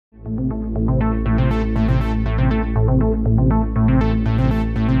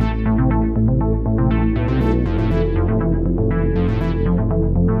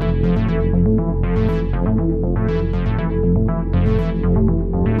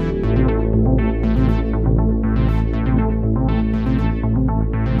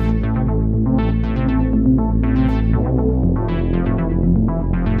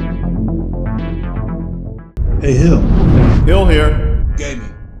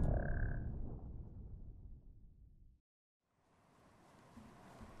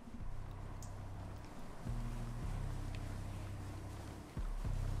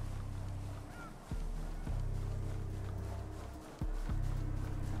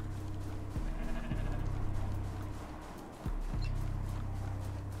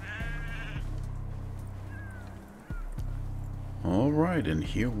Alright, and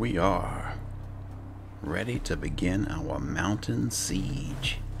here we are, ready to begin our mountain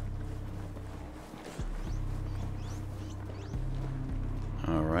siege.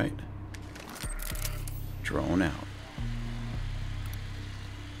 Alright, drone out.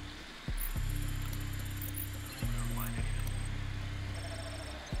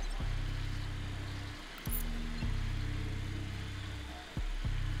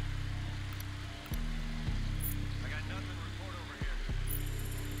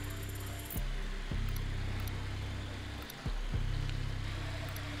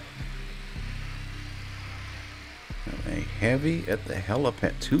 A heavy at the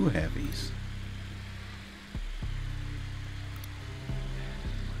helipad, two heavies.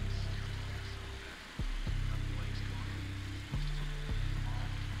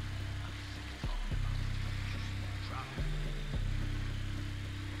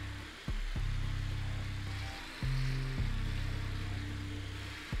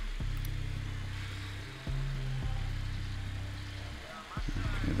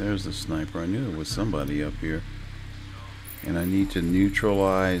 Okay, there's the sniper. I knew there was somebody up here. And I need to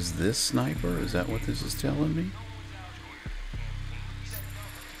neutralize this sniper? Is that what this is telling me?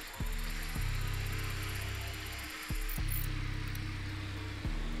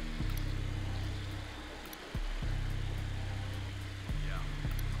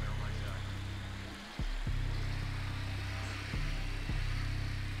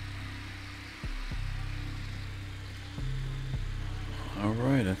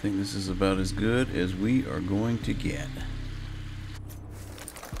 Alright, I think this is about as good as we are going to get.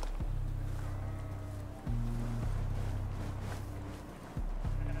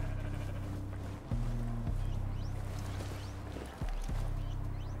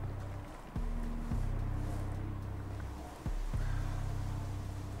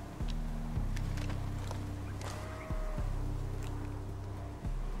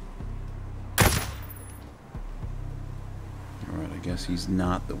 I guess he's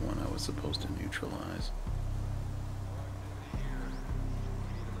not the one I was supposed to neutralize.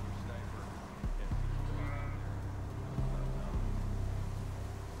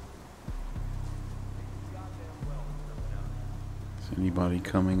 Is anybody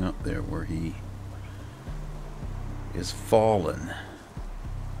coming up there where he is fallen?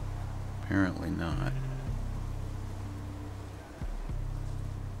 Apparently not.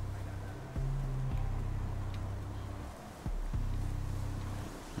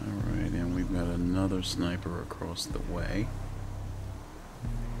 Alright, and we've got another sniper across the way.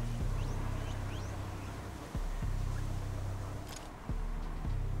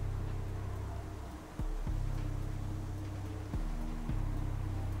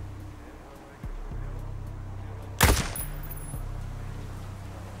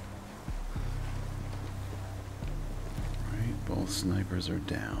 Right, both snipers are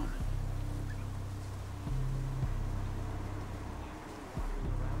down.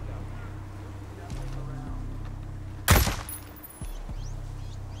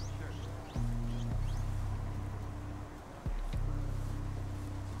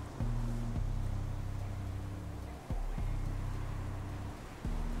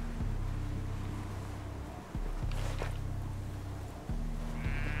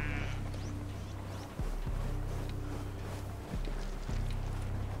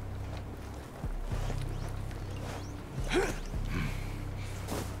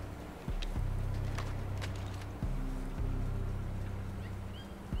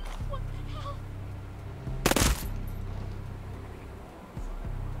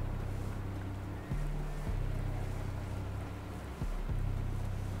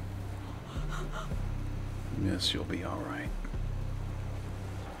 Yes, you'll be all right.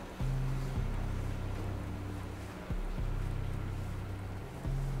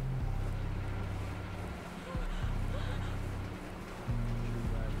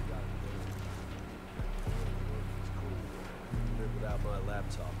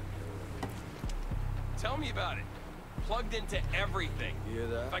 Tell me about it. Plugged into everything. You hear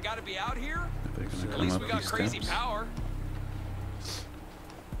that? If I gotta be out here, At at least we got crazy power.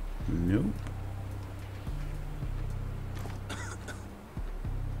 Nope.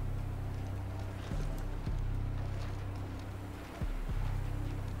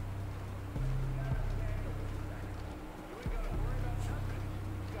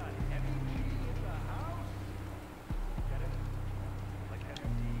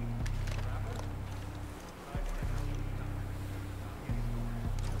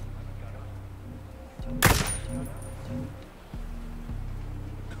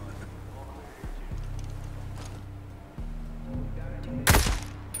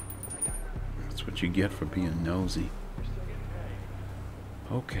 That's what you get for being nosy.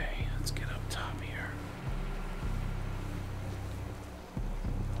 Okay, let's get up top here.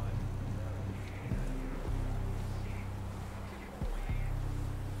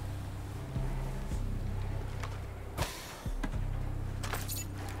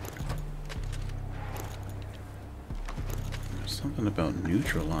 There's something about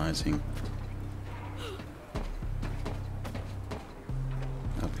neutralizing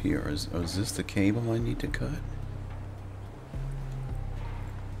up here. Is this the cable I need to cut?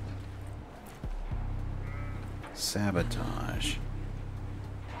 Sabotage.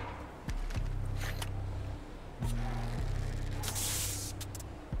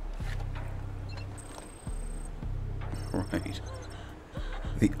 Right.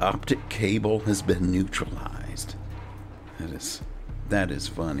 The optic cable has been neutralized. That is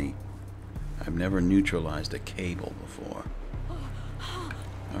funny. I've never neutralized a cable before.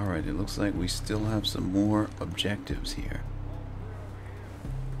 Alright, it looks like we still have some more objectives here.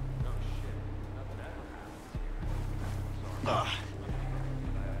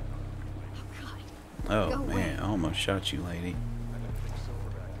 Oh man, I almost shot you, lady.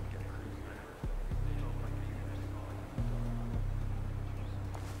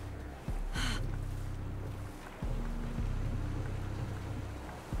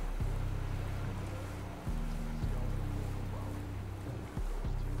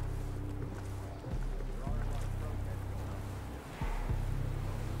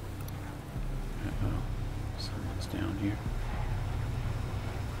 Uh-oh, someone's down here.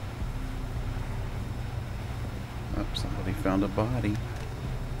 Oh, somebody found a body.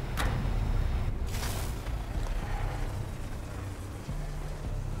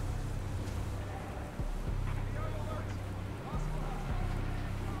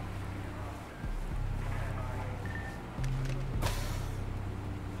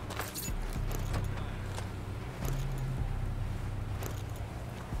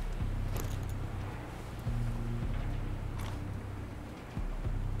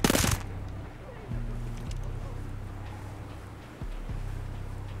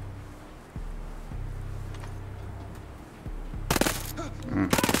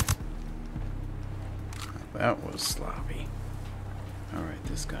 That was sloppy. Alright,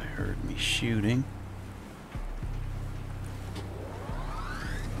 this guy heard me shooting.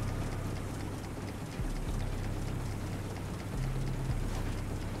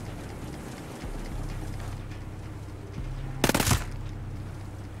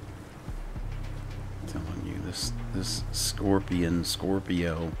 Telling you, this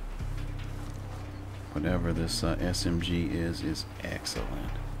Scorpio, whatever this SMG is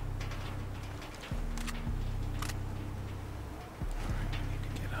excellent.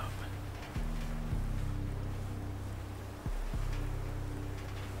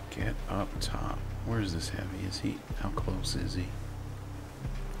 Get up top. Where's this heavy? Is he? How close is he?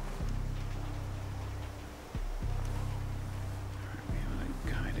 Alright, we have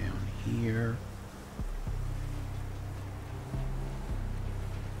a guy down here.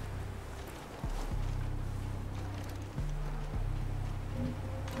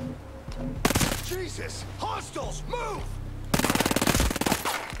 Jesus! Hostiles! Move!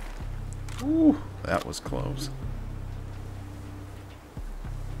 Ooh, that was close.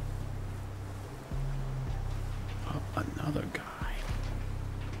 Another guy.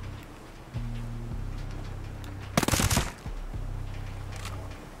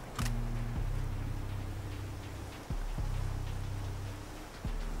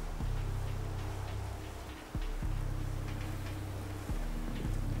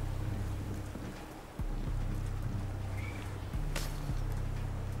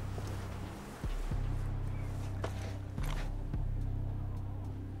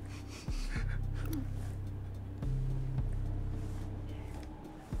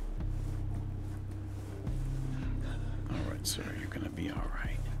 Sir, you're gonna be all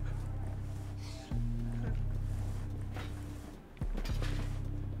right.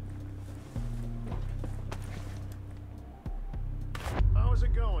 How's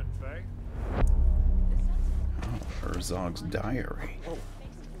it going, Faye? Oh, Herzog's diary. Oh,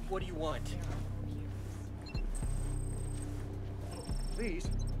 what do you want? Please.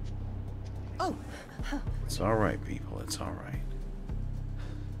 Oh. It's all right, people. It's all right.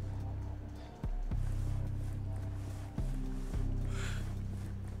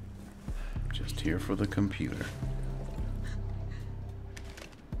 Just here for the computer.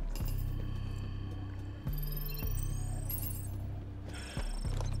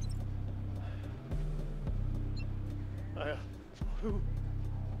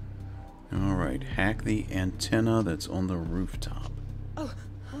 All right, hack the antenna that's on the rooftop. Oh.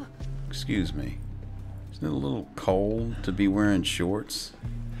 Excuse me. Is Isn't it a little cold to be wearing shorts?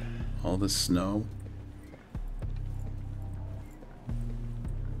 All this snow.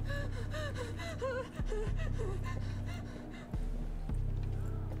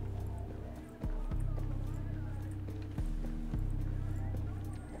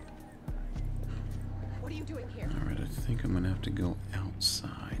 What are you doing here? Alright, I think I'm gonna have to go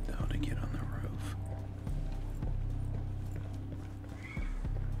outside though to get on the roof.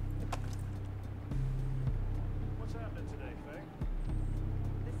 What's happening today, Faye?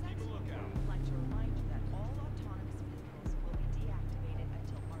 The Section would like to remind you that all autonomous vehicles will be deactivated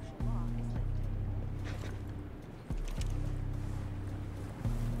until martial law is lifted.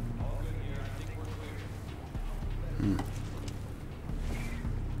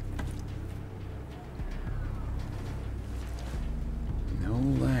 No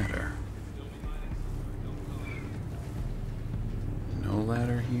ladder. No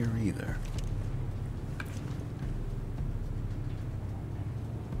ladder here either.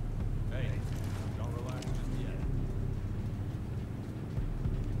 Hey, don't relax just yet.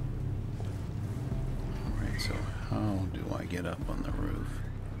 Alright, so how do I get up on the roof?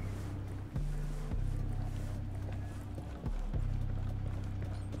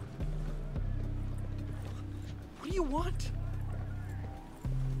 What do you want?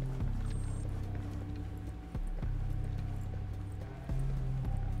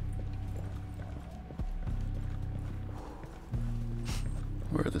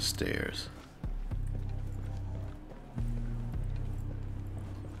 Where are the stairs?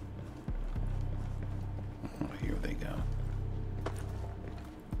 Oh, here they go.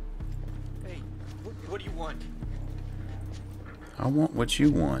 Hey, what do you want? I want what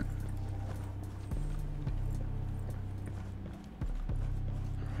you want.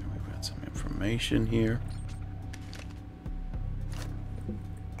 Alright, we've got some information here.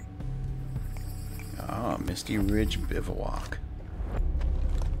 Ah, Misty Ridge Bivouac.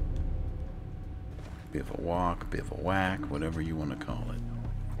 Bivouac, bivouac, whatever you want to call it.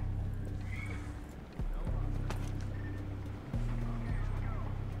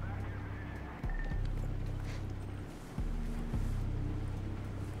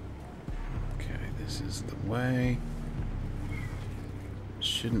 Okay, this is the way.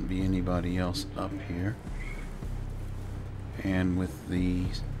 Shouldn't be anybody else up here. And with the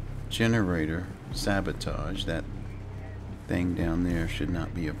generator sabotage, that thing down there should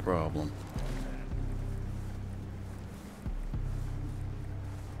not be a problem.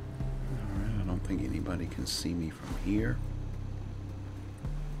 Alright, I don't think anybody can see me from here.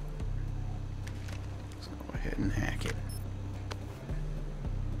 Let's go ahead and hack it.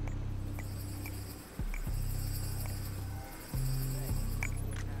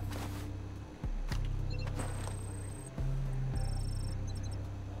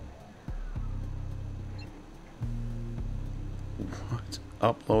 What?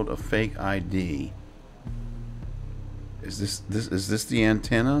 Upload a fake ID. Is this the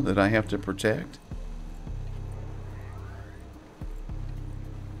antenna that I have to protect?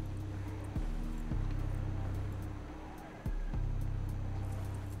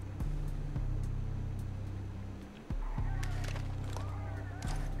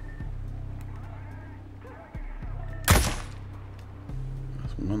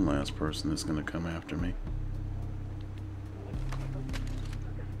 There's one last person that's going to come after me.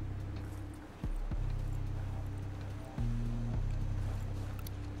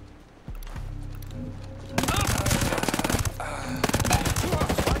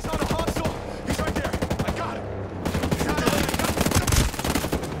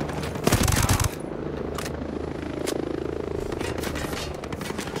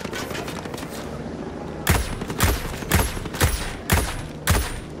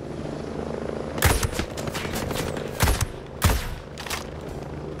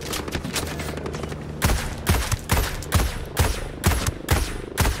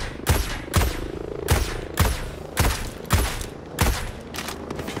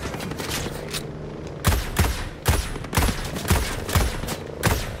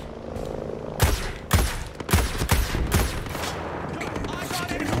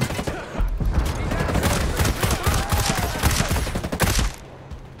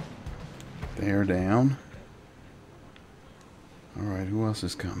 They're down. Alright, who else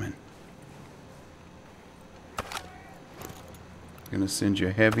is coming? Gonna send you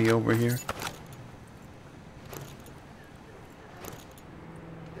heavy over here.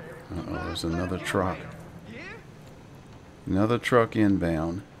 Uh-oh, there's another truck. Another truck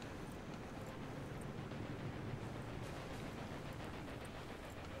inbound.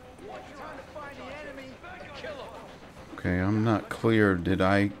 Okay, I'm not clear. Did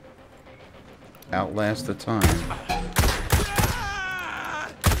I outlast the time.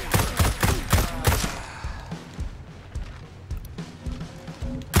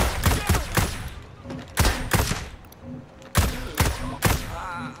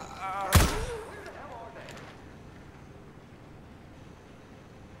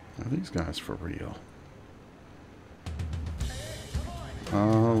 Are these guys for real?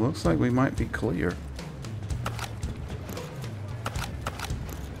 Looks like we might be clear.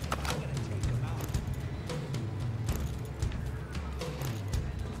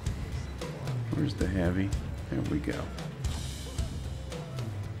 Where's the heavy? There we go.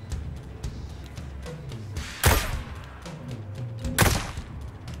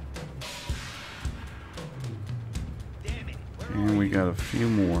 And we got a few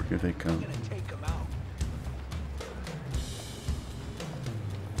more. Here they come.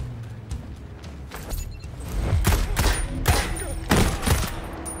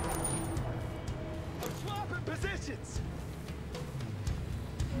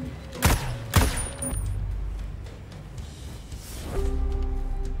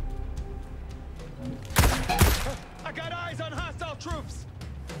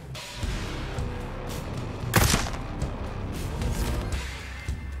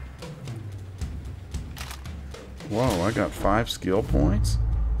 Whoa, I got 5 skill points?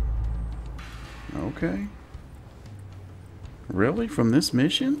 Okay. Really? From this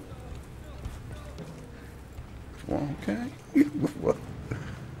mission? Well, okay.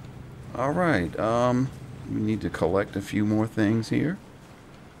 Alright, we need to collect a few more things here.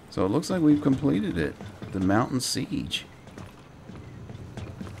 So it looks like we've completed it. The mountain siege.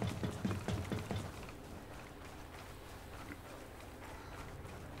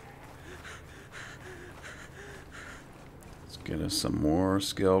 Get us some more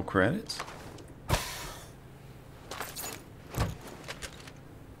Skell credits.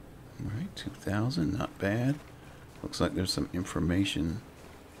 Alright, 2,000, not bad. Looks like there's some information.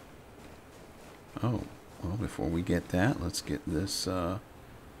 Oh, well, before we get that, let's get this, I'll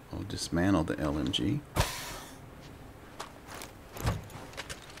dismantle the LMG.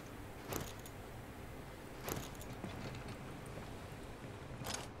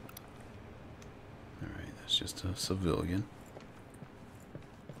 Alright, that's just a civilian.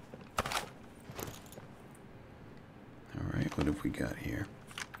 What have we got here?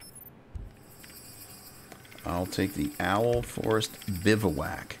 I'll take the Owl Forest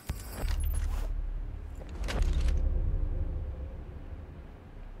Bivouac.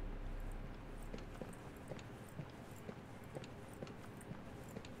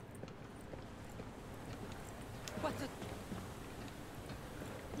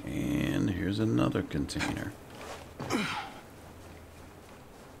 And here's another container.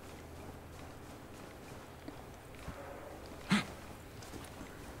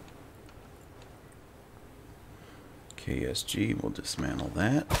 KSG, we'll dismantle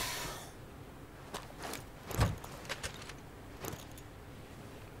that.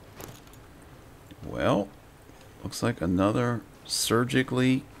 Well, looks like another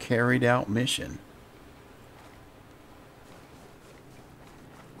surgically carried out mission.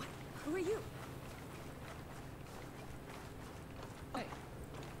 Who are you? Hey,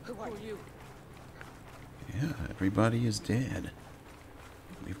 who are you? Yeah, everybody is dead.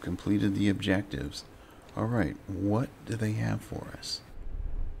 We've completed the objectives. Alright, what do they have for us?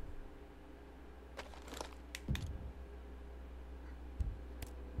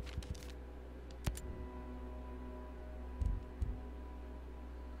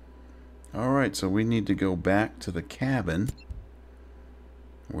 Alright, so we need to go back to the cabin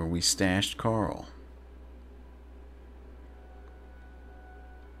where we stashed Carl.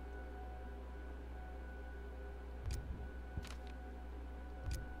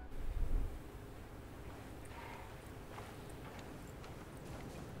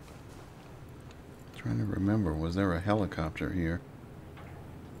 Trying to remember, was there a helicopter here?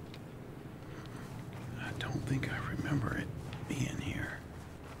 I don't think I remember it being here.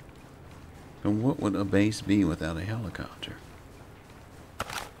 And what would a base be without a helicopter?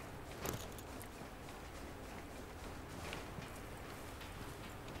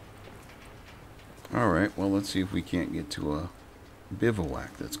 Alright, well, let's see if we can't get to a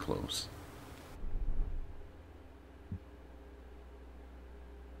bivouac that's close.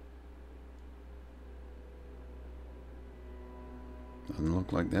 Doesn't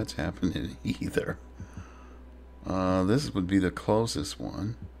look like that's happening either. This would be the closest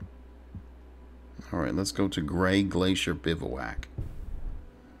one. Alright, let's go to Gray Glacier Bivouac.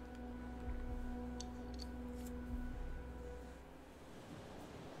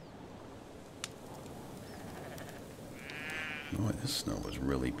 Boy, this snow is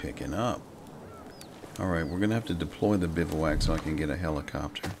really picking up. Alright, we're gonna have to deploy the bivouac so I can get a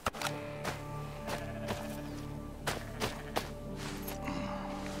helicopter.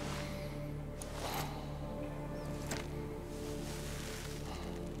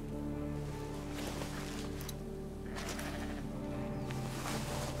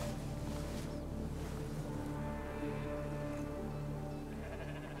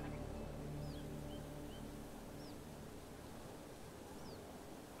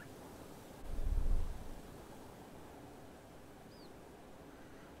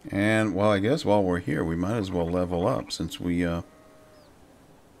 And, well, I guess while we're here, we might as well level up since we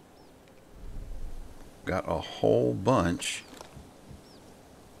got a whole bunch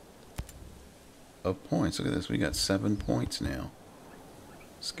of points. Look at this. We got 7 points now.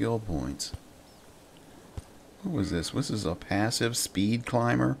 Skill points. What was this? This is a passive speed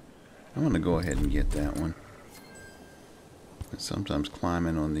climber. I'm going to go ahead and get that one. And sometimes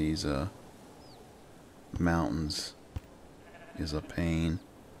climbing on these mountains is a pain.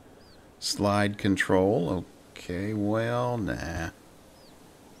 Slide control. Okay, well, nah.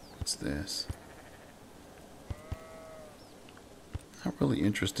 What's this? Not really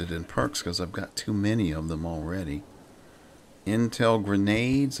interested in perks because I've got too many of them already. Intel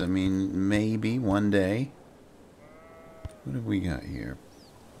grenades. I mean, maybe one day. What have we got here?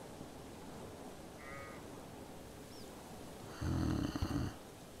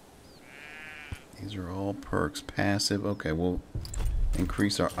 These are all perks. Passive. Okay, we'll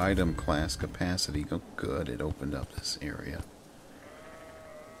increase our item class capacity. Oh, good. It opened up this area.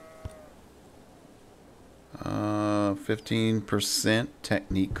 15%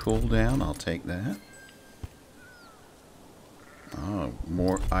 technique cooldown. I'll take that.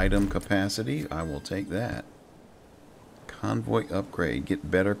 More item capacity. I will take that. Convoy upgrade. Get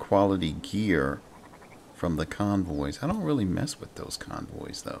better quality gear from the convoys. I don't really mess with those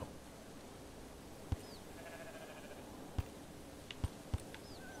convoys, though.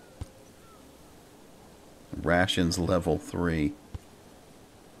 Rations level 3.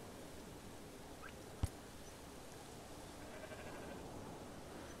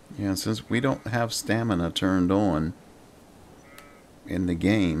 Yeah, since we don't have stamina turned on in the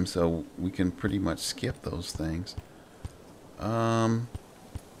game, so we can pretty much skip those things. I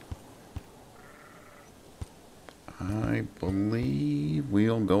believe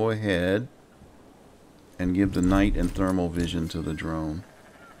we'll go ahead and give the night and thermal vision to the drone.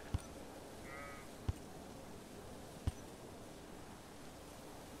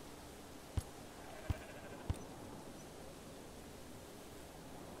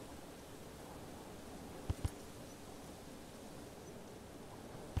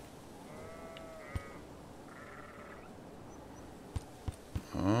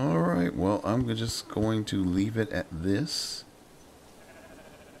 Alright, well, I'm just going to leave it at this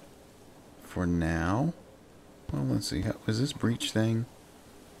for now. Well, let's see. How is this breach thing?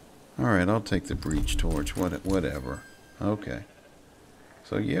 Alright, I'll take the breach torch. Whatever. Okay.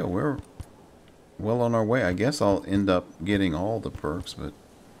 So, yeah, we're well on our way. I guess I'll end up getting all the perks, but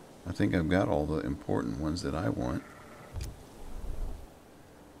I think I've got all the important ones that I want.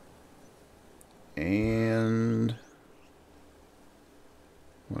 And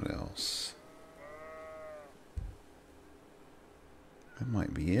what else? That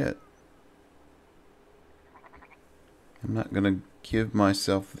might be it. I'm not going to give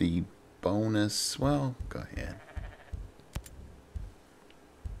myself the bonus. Well, go ahead.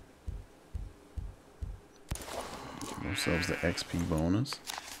 Give ourselves the XP bonus.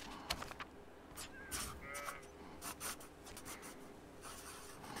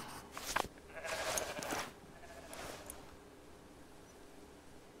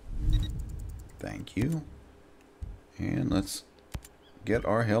 Thank you. And let's get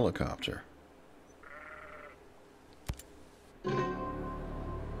our helicopter. You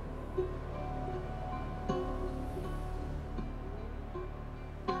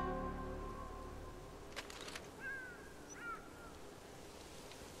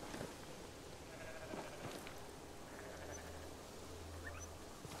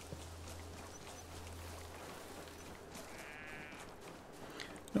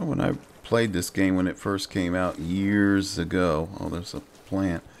know, when I played this game when it first came out years ago. Oh, there's a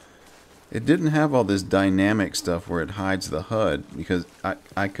plant. It didn't have all this dynamic stuff where it hides the HUD because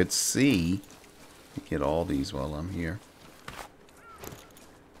I could see, get all these while I'm here.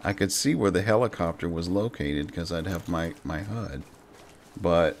 I could see where the helicopter was located because I'd have my HUD.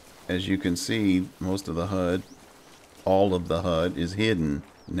 But as you can see, most of the HUD, all of the HUD is hidden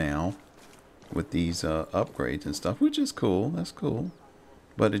now with these upgrades and stuff, which is cool. That's cool.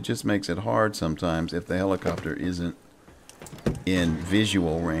 But it just makes it hard sometimes if the helicopter isn't in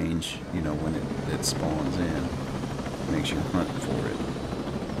visual range, you know, when it spawns in. Makes you hunt for it.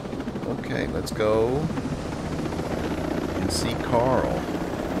 Okay, let's go and see Carl.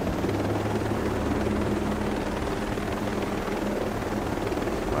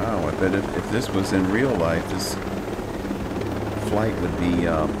 Wow, I bet if this was in real life, this flight would be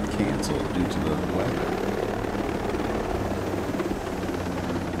canceled due to the weather.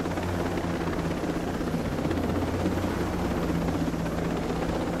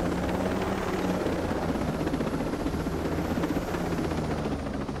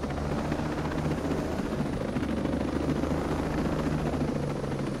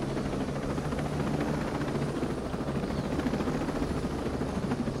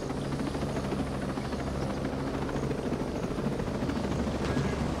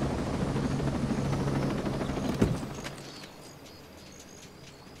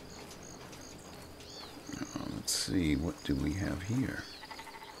 See, what do we have here?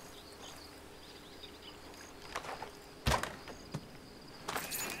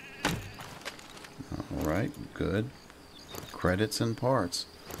 Alright, good. Credits and parts.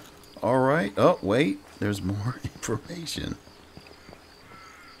 Alright, oh wait, there's more information.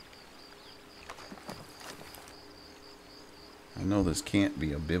 I know this can't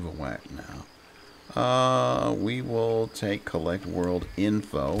be a bivouac now. We will take collect world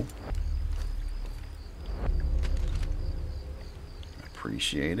info.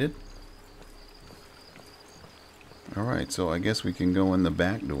 Appreciated. Alright, so I guess we can go in the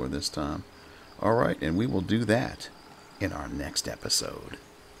back door this time. Alright, and we will do that in our next episode.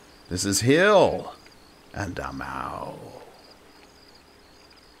 This is Hill, and I'm out.